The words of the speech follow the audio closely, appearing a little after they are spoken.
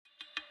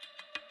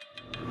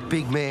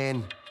Big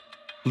man,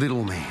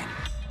 little man.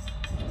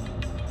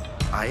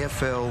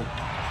 AFL,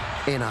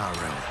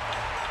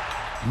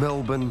 NRL.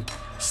 Melbourne,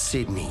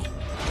 Sydney.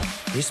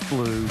 This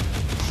blue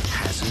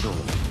has it all.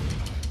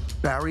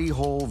 Barry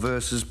Hall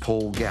versus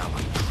Paul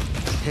Gallen.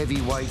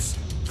 Heavyweights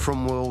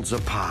from worlds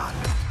apart.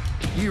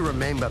 You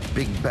remember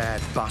big,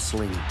 bad,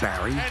 bustling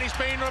Barry? And he's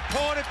been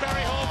reported,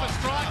 Barry Hall, for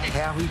striking.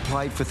 How he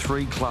played for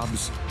 3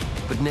 clubs,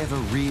 but never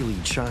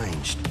really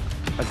changed.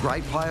 A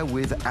great player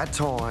with, at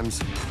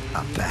times,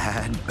 a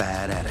bad,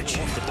 bad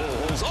attitude. The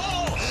balls.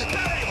 Oh!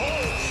 Barry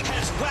Hall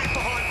has whacked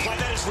behind play.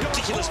 That is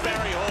ridiculous,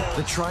 Barry Hall.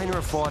 The trainer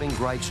of fighting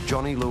greats,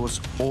 Johnny Lewis,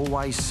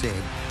 always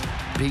said,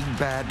 big,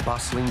 bad,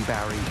 bustling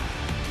Barry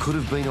could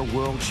have been a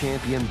world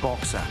champion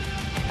boxer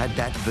had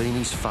that been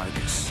his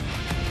focus.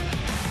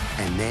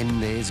 And then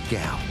there's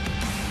Gal,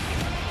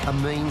 a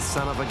mean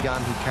son of a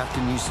gun who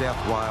captained New South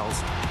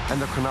Wales and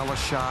the Cronulla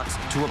Sharks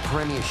to a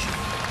premiership,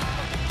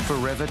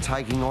 forever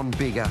taking on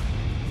bigger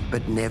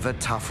but never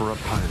tougher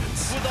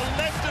opponents. With a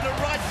left and a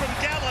right from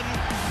Gallen,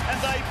 and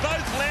they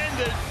both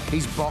landed.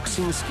 His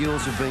boxing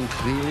skills have been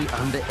clearly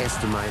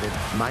underestimated,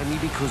 mainly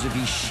because of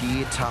his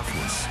sheer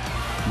toughness.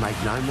 Make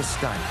no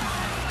mistake,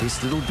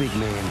 this little big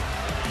man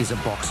is a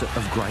boxer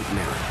of great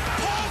merit.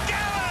 Paul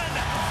Gallen,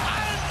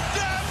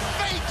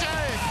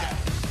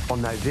 undefeated!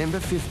 On November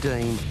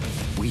 15,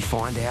 we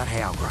find out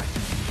how great.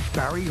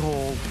 Barry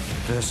Hall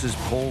versus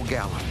Paul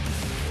Gallen.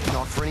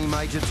 Not for any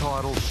major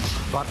title,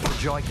 but for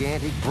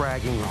gigantic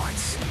bragging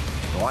rights.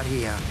 Right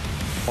here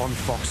on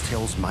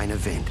Foxtel's Main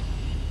Event.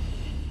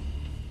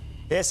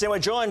 Yes, and we're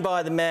joined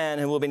by the man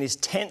who will be in his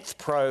 10th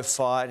pro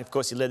fight. Of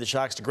course, he led the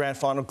Sharks to grand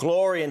final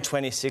glory in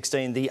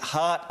 2016, the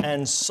heart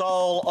and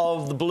soul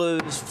of the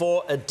Blues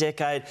for a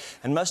decade,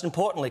 and most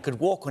importantly, could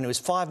walk when he was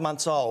 5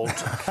 months old.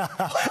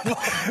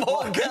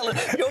 Paul Gallen,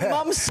 your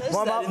mum says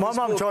that. My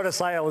mum tried to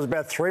say I was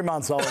about 3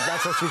 months old.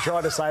 That's what she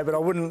tried to say, but I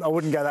wouldn't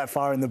go that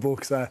far in the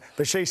book. So,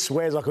 but she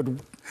swears I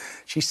could.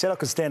 She said I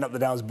could stand up the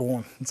day I was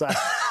born. So.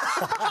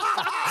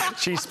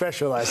 She's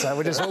special, though, so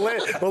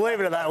we'll leave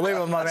it at that. We'll leave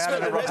it on my mouth.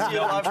 Spent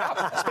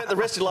the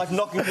rest of your life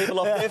knocking people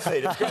off their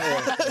feet. It's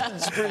brilliant.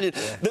 It's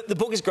brilliant. The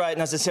book is great,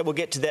 and as I said, we'll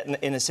get to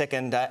that in a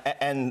second,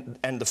 and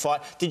the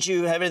fight. Did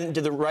you have anything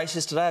to do the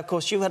races today? Of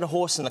course, you had a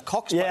horse in the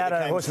Cox Plate. Yeah, I had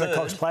a horse in the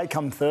Cox Plate,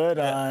 come third,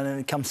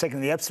 and come second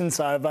in the Epsom.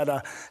 So I've had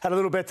a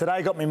little bet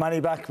today, got my money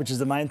back, which is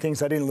the main thing,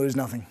 so I didn't lose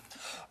nothing.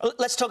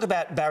 Let's talk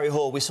about Barry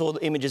Hall. We saw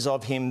the images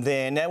of him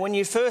there. Now, when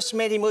you first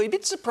met him, were you a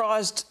bit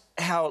surprised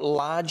how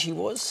large he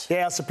was?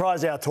 Yeah, I was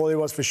surprised how tall he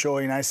was for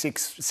sure. You know, says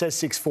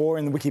 6'4"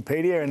 in the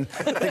Wikipedia, and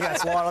I think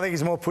that's lying. I think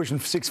he's more pushing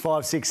 6'5",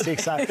 6'6".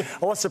 So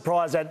I was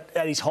surprised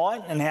at his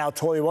height and how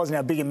tall he was and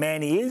how big a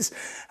man he is.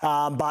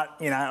 But,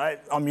 you know,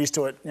 I'm used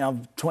to it. You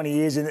know, 20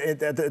 years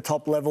at the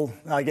top level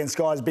against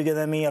guys bigger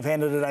than me. I've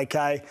handled it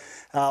okay.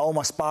 All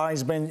my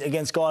sparring's been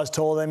against guys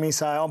taller than me,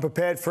 so I'm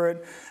prepared for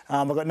it.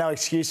 I've got no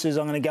excuses.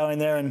 I'm going to go in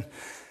there and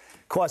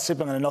quite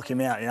simply, I'm going to knock him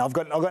out. You know, I've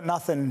got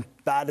nothing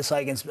bad to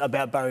say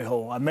about Barry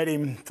Hall. I met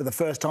him for the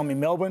first time in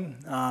Melbourne.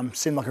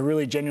 Seemed like a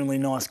really genuinely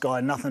nice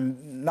guy.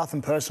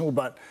 Nothing personal,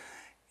 but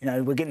you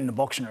know, we're getting in the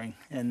boxing ring,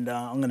 and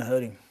I'm going to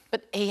hurt him.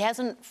 But he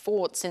hasn't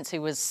fought since he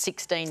was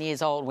 16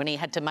 years old, when he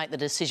had to make the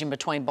decision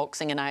between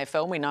boxing and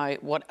AFL. We know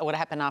what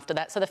happened after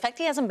that. So the fact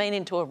he hasn't been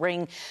into a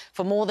ring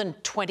for more than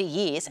 20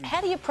 years, how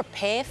do you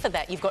prepare for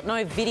that? You've got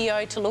no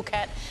video to look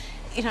at.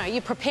 You know,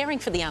 you're preparing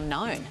for the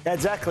unknown.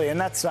 Exactly,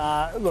 and that's,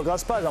 look, I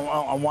suppose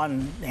on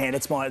one hand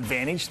it's my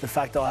advantage, the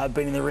fact that I have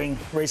been in the ring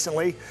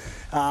recently.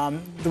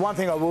 The one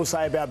thing I will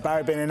say about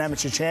Barry being an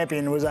amateur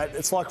champion was that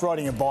it's like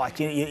riding a bike.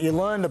 You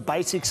learn the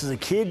basics as a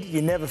kid,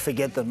 you never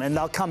forget them, and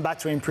they'll come back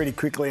to him pretty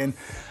quickly. And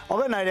I've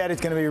got no doubt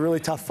it's going to be a really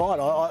tough fight.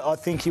 I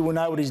think he will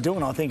know what he's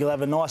doing. I think he'll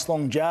have a nice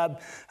long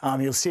jab.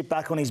 He'll sit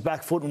back on his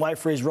back foot and wait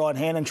for his right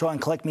hand and try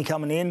and collect me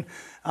coming in.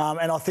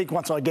 And I think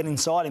once I get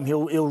inside him,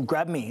 he'll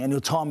grab me and he'll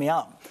tie me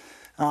up.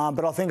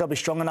 But I think I'll be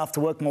strong enough to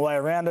work my way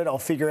around it. I'll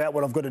figure out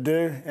what I've got to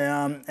do,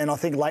 and I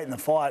think late in the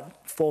fight,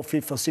 4th,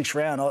 5th or 6th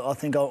round, I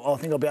think I'll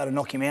be able to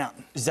knock him out.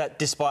 Is that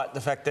despite the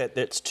fact that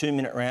it's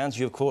 2-minute rounds?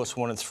 You, of course,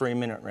 wanted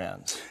 3-minute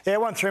rounds. Yeah, I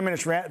wanted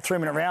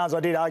 3-minute rounds.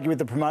 I did argue with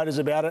the promoters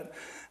about it,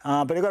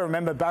 but you've got to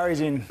remember, Barry's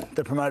in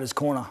the promoter's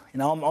corner. You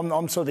know,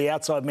 I'm sort of the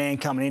outside man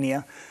coming in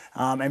here,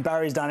 and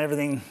Barry's done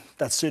everything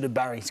that suited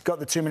Barry. He's got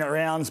the 2-minute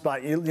rounds,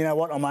 but you know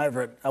what? I'm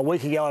over it. A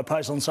week ago, I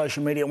posted on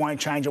social media, it won't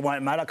change, it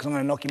won't matter, because I'm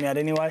going to knock him out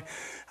anyway.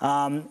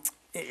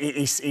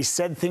 He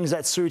said things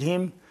that suit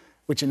him,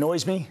 which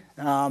annoys me.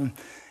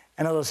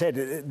 And as I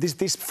said,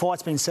 this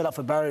fight's been set up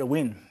for Barry to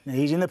win.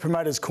 He's in the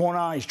promoter's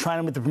corner. He's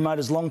training with the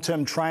promoter's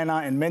long-term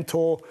trainer and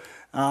mentor.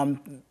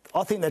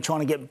 I think they're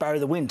trying to get Barry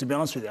the win, to be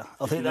honest with you.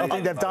 I think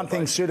they've done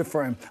things suited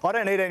for him. I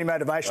don't need any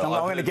motivation.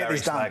 Well, I'm going to get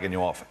this done. Slagging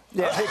you off.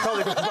 Yeah,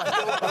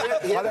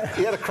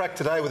 he had a crack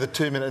today with a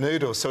 2-minute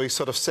noodle, so he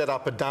sort of set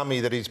up a dummy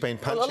that he's been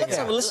punching. Well, let's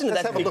have a listen to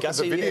that. Have a look at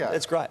the video. Yeah,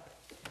 that's great.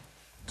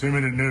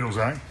 2-minute noodles,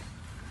 eh?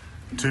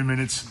 2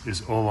 minutes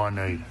is all I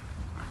need.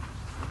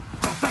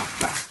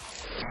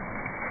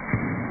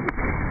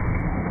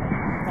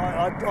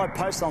 I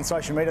posted on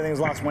social media, I think it was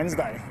last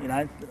Wednesday, you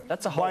know.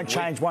 That's a whole Won't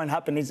change, won't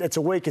happen. It's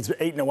a week, it's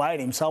eating away at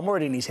him, so I'm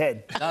already in his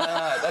head. No,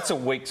 that's a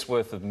week's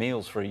worth of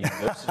meals for a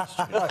university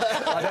student.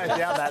 I don't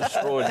doubt that.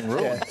 Destroyed and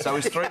ruined. Yeah. So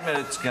is 3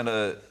 minutes going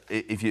to,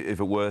 if it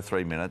were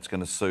 3 minutes,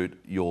 going to suit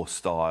your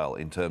style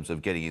in terms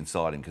of getting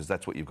inside him? Because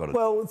that's what you've got to do.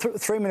 Well,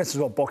 3 minutes is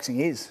what boxing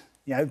is.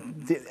 You know,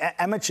 the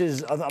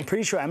amateurs, I'm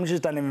pretty sure amateurs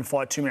don't even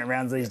fight 2-minute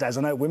rounds these days.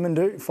 I know women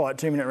do fight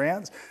 2-minute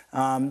rounds.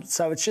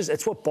 So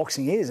it's what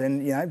boxing is.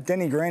 And, you know,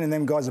 Denny Green and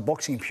them guys are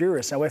boxing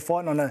purists. So we're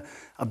fighting on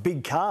a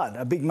big card,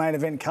 a big main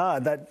event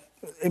card that,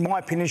 in my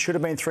opinion, should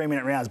have been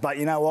 3-minute rounds. But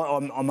you know what?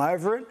 I'm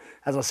over it.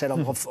 As I said,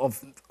 I'm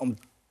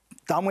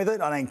done with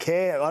it. I don't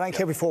care. I don't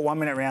care if we fought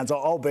 1-minute rounds.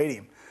 I'll beat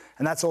him.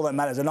 And that's all that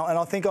matters. And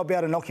I think I'll be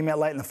able to knock him out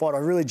late in the fight. I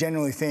really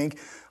genuinely think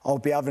I'll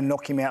be able to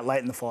knock him out late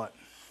in the fight.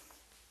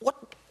 What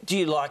do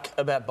you like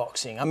about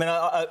boxing? I mean,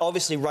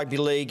 obviously rugby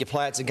league, you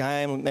play, it's a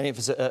game. Many of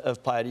us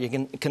have played it.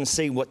 You can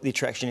see what the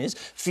attraction is.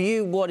 For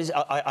you, what is...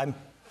 I'm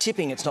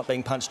tipping it's not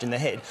being punched in the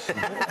head.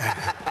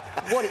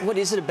 What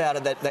is it about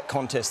it, that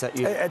contest that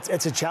you...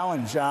 It's a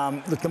challenge.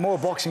 Look, the more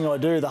boxing I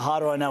do, the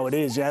harder I know it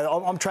is. You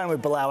know, I'm training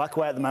with Bilal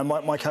Akaway at the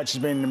moment. My coach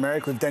has been in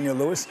America with Daniel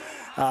Lewis,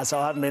 so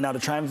I haven't been able to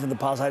train for the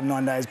past 8 or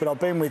 9 days. But I've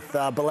been with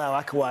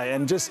Bilal Akaway,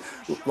 and just,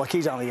 like,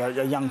 he's only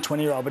a young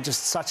 20-year-old, but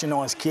just such a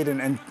nice kid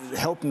and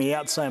helped me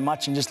out so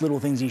much in just little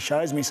things he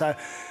shows me. So,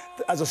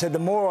 as I said, the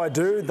more I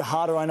do, the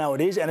harder I know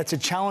it is, and it's a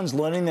challenge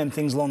learning them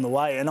things along the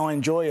way, and I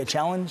enjoy a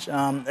challenge.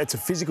 It's a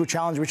physical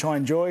challenge, which I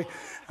enjoy.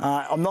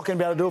 I'm not going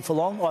to be able to do it for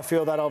long. I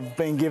feel that I've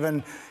been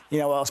given, you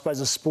know, I suppose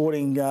a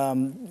sporting,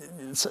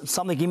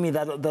 something in me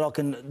that I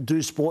can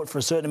do sport for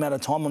a certain amount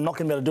of time. I'm not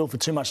going to be able to do it for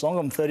too much longer.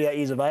 I'm 38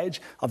 years of age.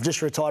 I've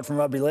just retired from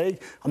rugby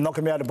league. I'm not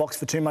going to be able to box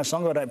for too much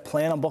longer. I don't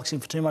plan on boxing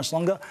for too much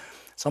longer.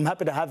 So I'm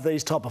happy to have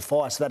these type of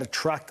fights that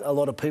attract a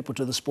lot of people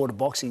to the sport of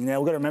boxing. Now,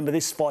 we've got to remember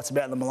this fight's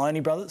about the Maloney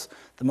brothers.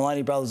 The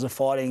Maloney brothers are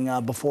fighting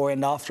before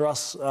and after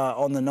us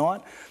on the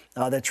night.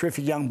 They're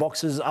terrific young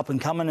boxers, up and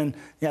coming, and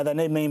you know they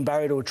need me and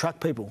Barry to attract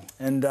people.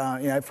 And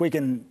you know, if we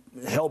can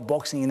help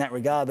boxing in that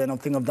regard, then I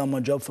think I've done my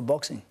job for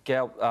boxing.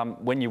 Gal,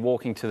 when you're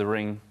walking to the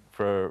ring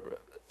for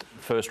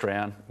first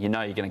round, you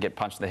know you're going to get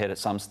punched in the head at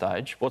some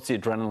stage. What's the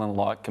adrenaline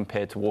like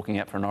compared to walking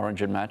out for an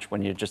Origin match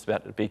when you're just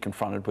about to be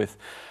confronted with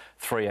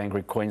 3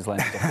 angry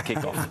Queenslanders off the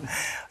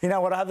kickoff? You know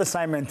what, I have the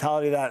same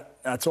mentality that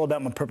it's all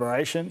about my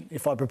preparation.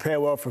 If I prepare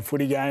well for a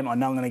footy game, I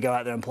know I'm going to go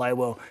out there and play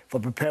well. If I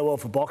prepare well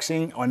for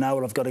boxing, I know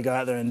what I've got to go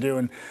out there and do.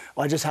 And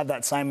I just have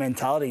that same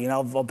mentality. You know,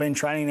 I've been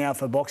training now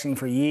for boxing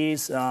for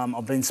years.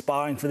 I've been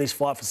sparring for this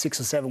fight for 6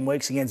 or 7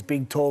 weeks against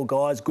big, tall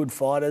guys, good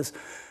fighters.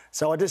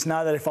 So I just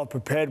know that if I've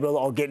prepared well,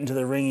 I'll get into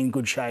the ring in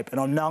good shape. And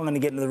I know I'm going to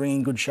get into the ring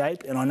in good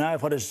shape. And I know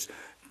if I just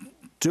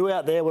do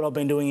out there what I've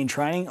been doing in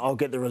training, I'll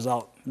get the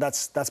result.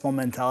 That's my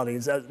mentality.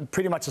 It's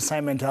pretty much the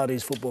same mentality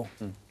as football.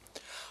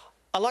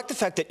 I like the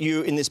fact that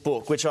you, in this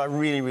book, which I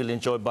really, really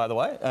enjoyed, by the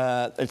way,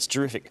 it's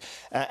terrific,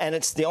 and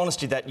it's the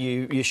honesty that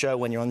you show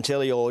when you're on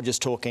telly or just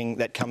talking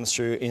that comes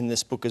through in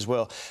this book as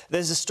well.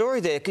 There's a story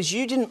there, because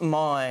you didn't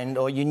mind,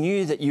 or you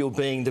knew that you were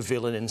being the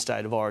villain in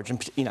State of Origin,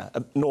 you know,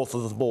 north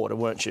of the border,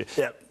 weren't you?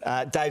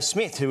 Yep. Dave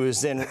Smith, who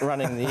was then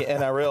running the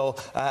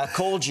NRL,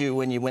 called you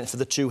when you went for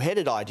the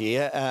two-headed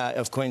idea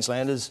of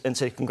Queenslanders and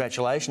said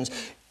congratulations.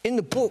 In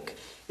the book,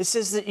 it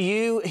says that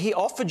he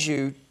offered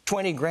you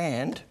 20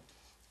 grand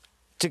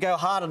to go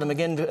hard on them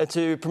again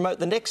to promote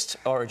the next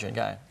Origin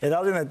game. Yeah,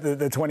 that was in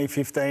the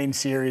 2015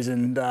 series,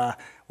 and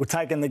we're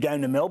taking the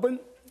game to Melbourne,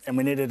 and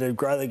we needed to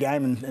grow the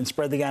game and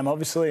spread the game,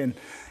 obviously, and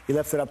he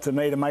left it up to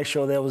me to make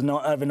sure there was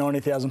not over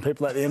 90,000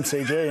 people at the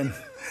MCG, and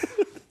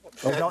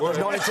there's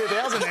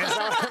 92,000 there,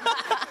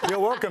 so you're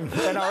welcome,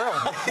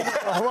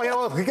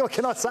 NRL. What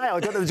can I say? I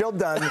got the job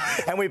done,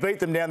 and we beat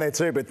them down there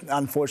too, but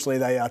unfortunately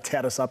they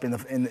towed us up in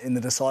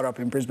the decider up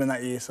in Brisbane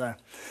that year, so...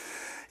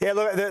 Yeah,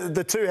 look,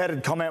 the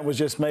two-headed comment was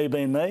just me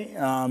being me.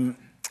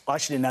 I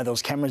actually didn't know there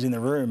was cameras in the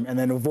room, and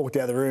then we've walked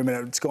out of the room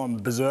and it's gone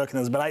berserk, and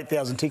there's about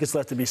 8,000 tickets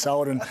left to be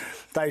sold, and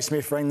Dave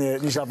Smith rang the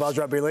New South Wales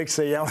Rugby League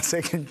CEO and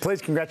said,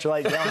 please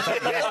congratulate Gallen.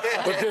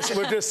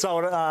 We've just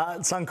sold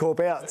Suncorp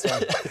out. So.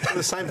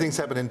 The same thing's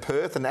happened in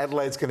Perth, and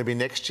Adelaide's going to be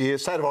next year.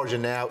 State of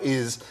Origin now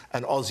is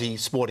an Aussie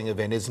sporting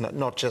event, isn't it?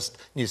 Not just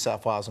New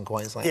South Wales and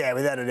Queensland. Yeah,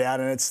 without a doubt,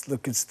 and it's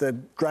the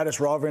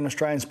greatest rivalry in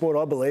Australian sport,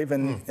 I believe,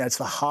 and it's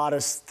the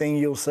hardest thing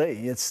you'll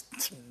see. It's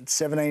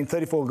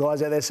 34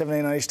 guys out there,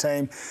 17 on each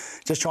team,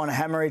 just trying to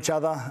hammer each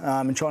other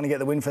and trying to get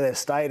the win for their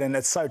state, and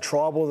it's so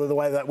tribal the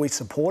way that we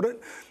support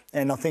it.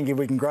 And I think if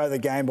we can grow the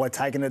game by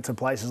taking it to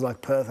places like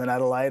Perth and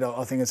Adelaide,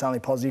 I think it's only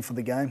positive for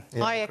the game.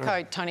 Yeah, I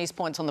echo Tony's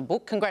points on the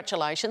book.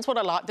 Congratulations. What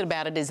I liked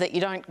about it is that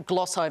you don't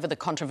gloss over the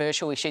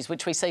controversial issues,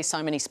 which we see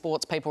so many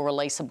sports people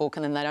release a book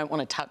and then they don't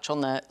want to touch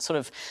on the sort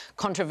of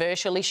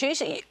controversial issues.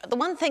 The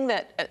one thing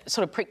that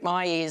sort of pricked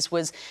my ears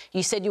was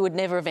you said you would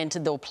never have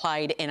entered or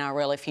played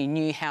NRL if you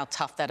knew how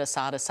tough that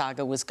Asada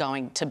saga was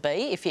going to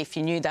be. If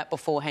you knew that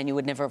beforehand, you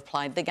would never have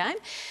played the game.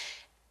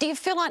 Do you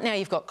feel like now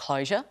you've got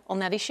closure on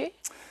that issue?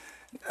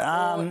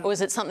 Or is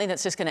it something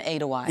that's just going to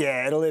eat away?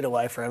 Yeah, it'll eat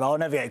away forever. I'll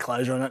never get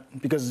closure on it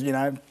because, you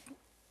know,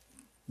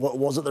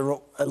 Was it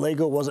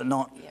illegal? Was it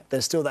not? Yep.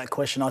 There's still that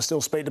question. I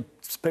still speak to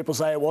people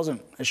say it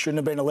wasn't. It shouldn't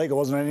have been illegal. It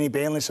wasn't on any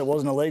ban list. It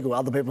wasn't illegal.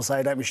 Other people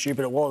say, don't be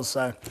stupid, it was.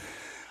 So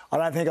I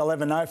don't think I'll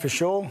ever know for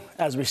sure.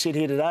 As we sit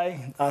here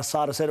today,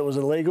 Sada said it was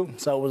illegal,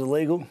 so it was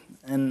illegal.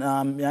 And,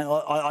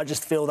 I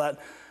just feel that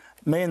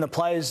me and the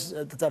players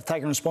have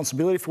taken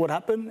responsibility for what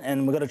happened,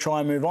 and we've got to try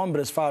and move on.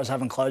 But as far as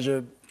having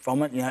closure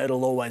from it,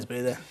 it'll always be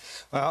there.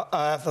 Well,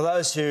 for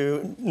those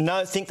who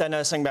think they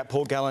know something about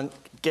Paul Gallen,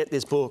 get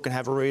this book and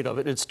have a read of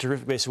it. It's a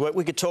terrific piece of work.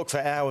 We could talk for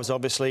hours,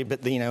 obviously,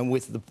 but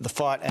with the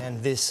fight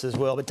and this as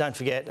well. But don't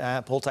forget,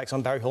 Paul takes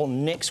on Barry Hall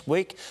next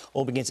week.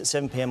 All begins at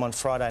 7 p.m. on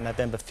Friday,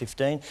 November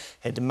 15.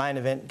 Head to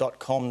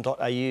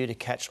mainevent.com.au to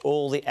catch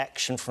all the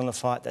action from the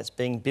fight that's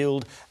being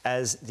billed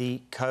as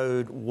the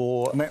Code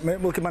War.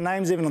 Look at my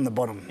name's even on the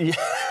bottom. Yeah,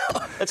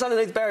 it's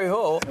underneath Barry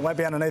Hall. It won't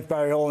be underneath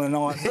Barry Hall in the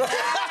night.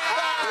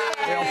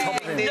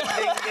 Ding, ding, ding,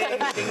 ding,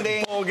 ding,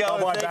 ding. Paul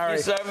Gallen, thank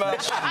you so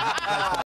much.